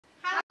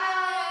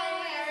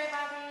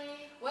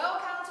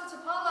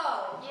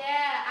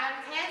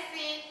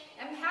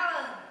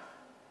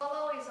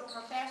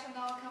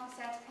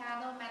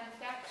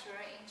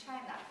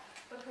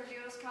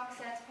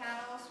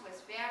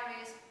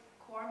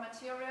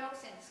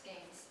materials and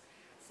skins,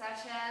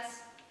 such as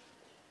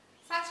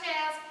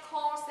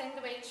core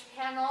sandwich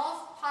panels,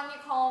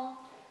 honeycomb,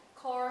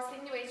 core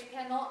sandwich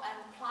panel, and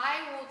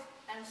plywood,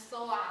 and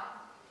so on.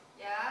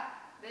 Yeah,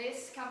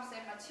 these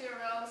composite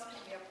materials can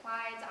be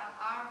applied on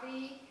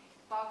RV,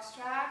 box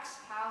trucks,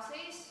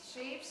 houses,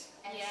 ships,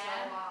 and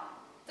so on.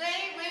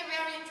 Today we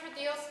will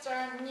introduce the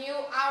new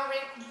RV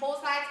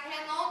composite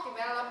panel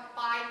developed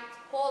by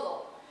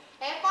TOPOLO.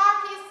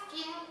 FRP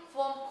skin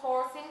foam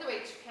core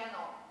sandwich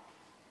panel.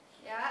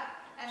 Yeah,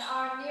 and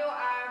our new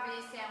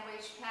RV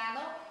sandwich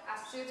panel are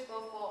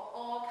suitable for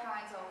all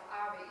kinds of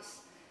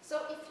RVs.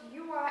 So if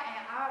you are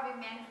an RV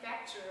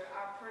manufacturer,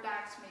 our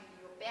products may be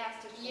your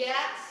best choice.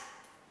 Yes.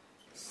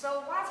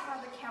 So what are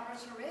the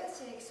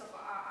characteristics of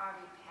our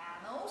RV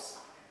panels?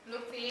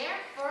 Look there.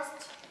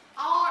 First,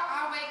 our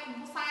RV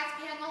composite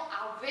panel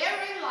are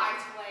very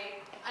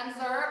lightweight, and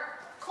the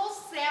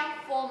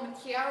cost-same foam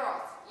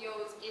materials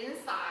used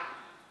inside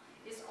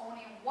is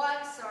only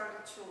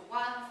 1/3 to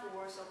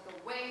 1/4 of the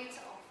weight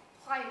of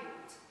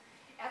plywood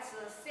at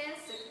the same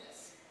thickness.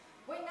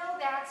 We know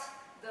that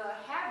the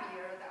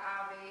heavier the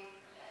RV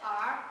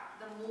are,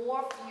 the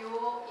more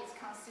fuel it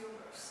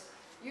consumes.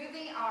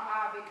 Using our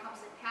RV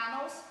composite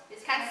panels,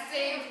 it can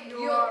save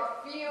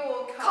your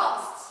fuel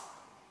costs.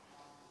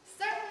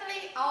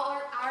 Certainly, our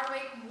RV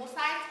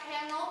composite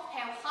panel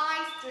have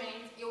high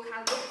strength. You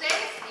can look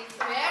this; it's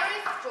very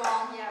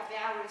strong. Yeah,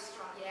 very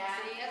strong. Yeah.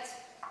 See it?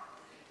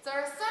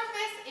 The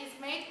surface is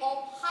made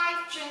of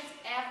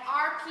high-strength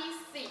FRP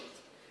sheet.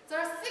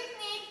 The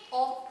thickness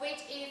of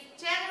which is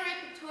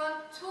generally between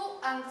 2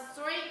 and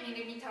 3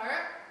 mm,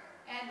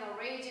 and the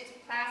rigid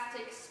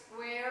plastic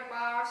square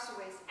bars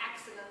with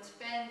excellent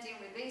bending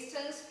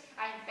resistance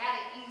are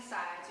embedded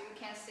inside. You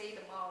can see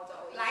the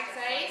model. Like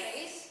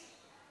this.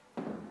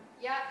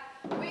 Yeah,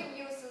 we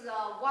use the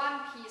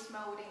one-piece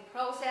molding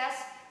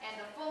process, and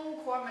the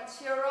foam core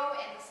material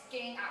and the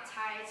skin are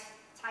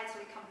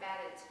tightly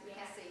combated. You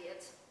can see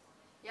it.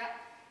 Yeah,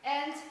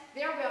 and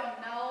there will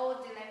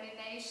no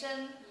delamination,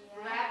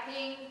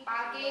 wrapping,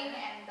 bulging,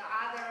 and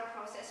other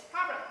process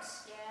problems.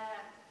 Yeah.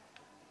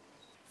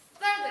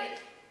 Thirdly,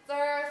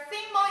 the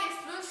thermal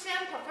exclusion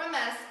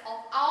performance of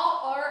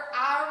our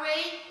RV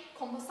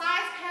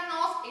composite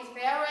panels is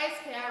very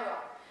superior.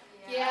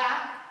 Yeah.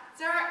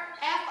 The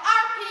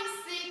FRP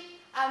sheet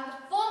and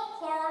foam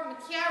core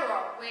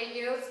material we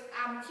use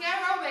are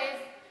material with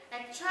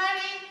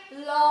extremely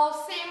low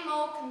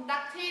thermal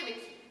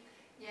conductivity.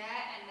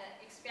 Yeah, and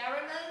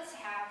experiments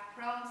have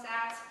proven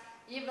that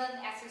even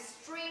at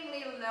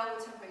extremely low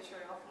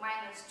temperature of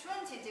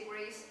 -20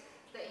 degrees,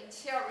 the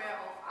interior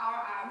of our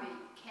RV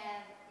can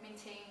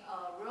maintain a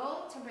room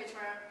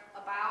temperature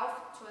above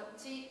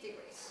 20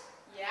 degrees.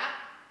 Yeah.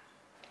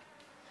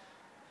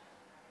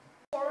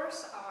 Of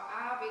course, our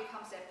RV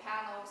composite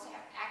panels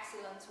have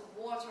excellent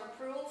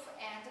waterproof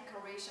and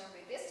corrosion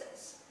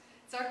resistance.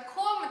 The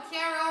core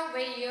material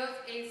we use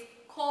is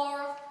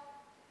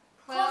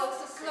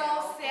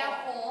closed-cell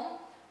foam,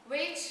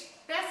 which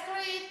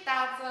basically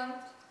doesn't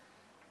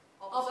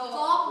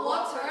absorb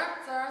water.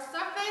 The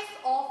surface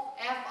of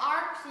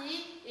FRP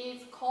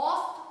is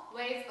coated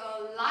with a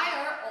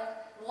layer of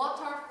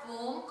water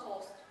foam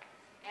coat,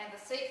 and the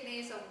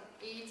thickness of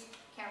it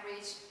can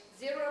reach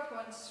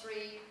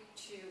 0.3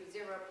 to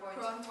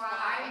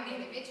 0.5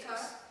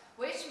 millimeters,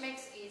 which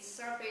makes its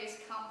surface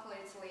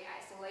completely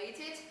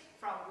isolated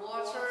from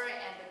water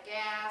and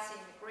gas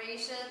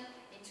immigration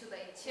into the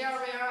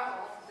interior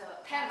of the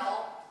panel.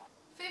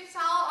 Fifth,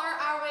 our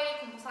RV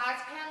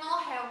composite panel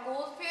have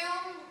good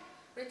film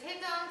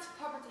retardant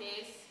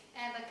properties,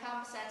 and the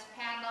composite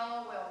panel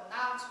will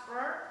not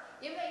burn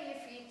even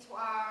if it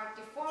are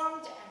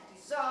deformed and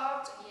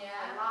dissolved in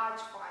a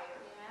large fire.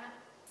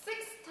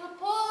 Sixth,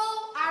 TOPOLO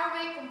RV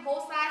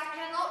composite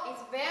panel is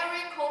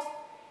very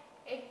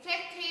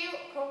cost-effective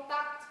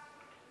product,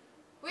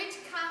 which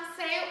can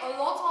save a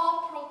lot of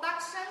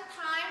production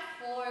time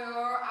for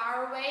your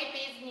RV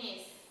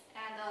business,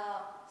 and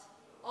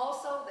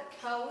also the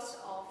cost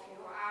of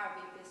your RV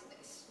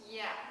business.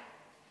 Yeah.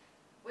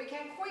 We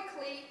can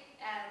quickly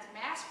and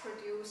mass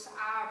produce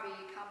RV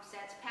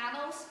composite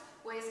panels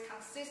with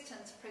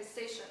consistent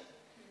precision.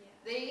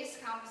 These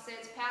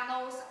composite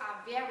panels are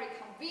very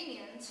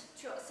convenient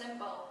to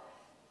assemble.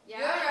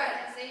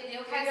 Yeah,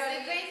 you can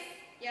see this.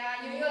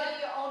 Yeah, usually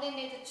you only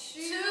need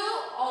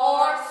 2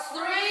 or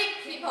 3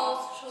 people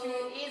to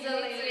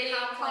easily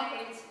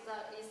complete the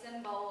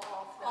assembly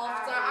of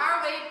the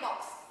RV box.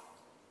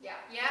 Yeah.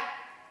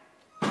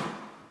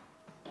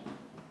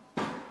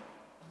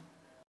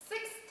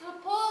 Sixth,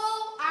 TOPOLO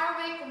RV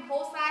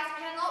composite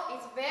panel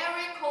is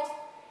very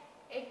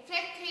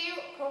cost-effective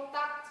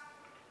product,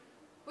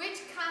 which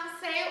can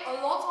save a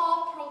lot of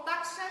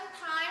production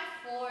time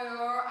for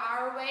your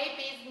RV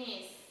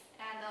business,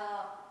 and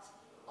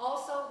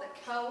also the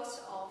cost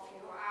of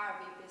your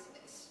RV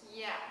business.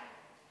 Yeah.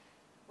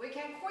 We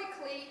can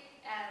quickly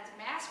and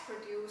mass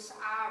produce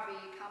RV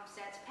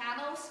composite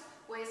panels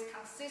with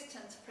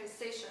consistent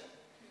precision.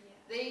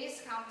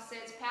 These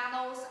composite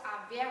panels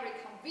are very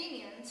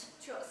convenient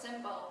to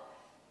assemble.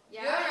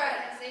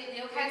 Yeah,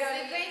 you can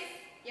see this.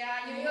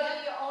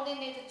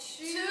 need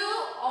 2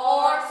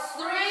 or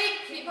 3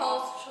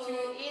 people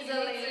to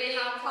easily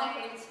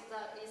complete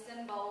the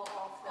assembly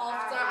of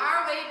the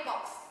RV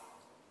box.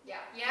 Yeah.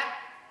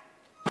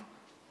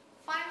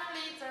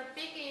 Finally, the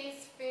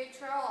biggest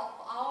feature of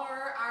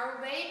our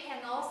RV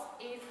panels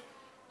is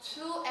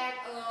to add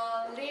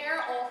a layer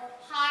of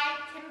high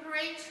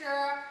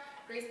temperature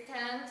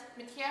resistant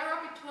material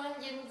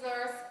between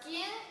the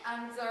skin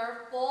and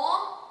the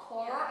foam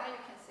core. Yeah,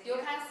 you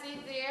can see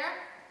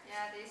there.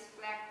 Yeah, this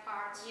black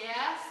part.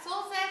 Yeah,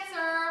 so that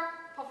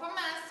the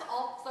performance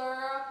of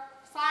the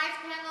side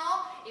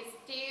panel is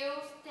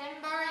still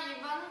stable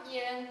even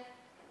in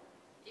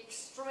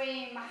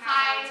Extreme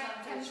high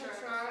temperature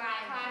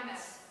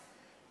climates.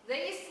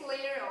 This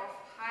layer of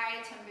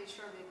high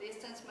temperature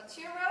resistant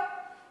material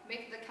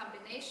make the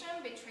combination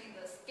between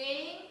the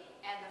skin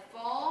and the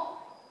foam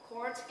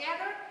core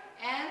together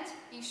and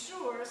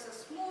ensures a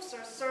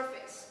smoother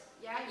surface.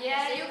 You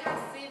can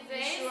see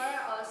this. Ensure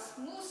a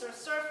smoother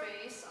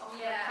surface of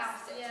the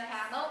composite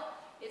panel.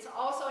 It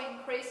also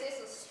increases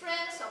the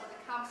strength of the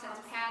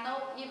composite panel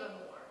even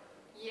more.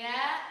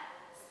 Yeah.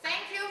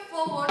 Thank you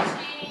for watching.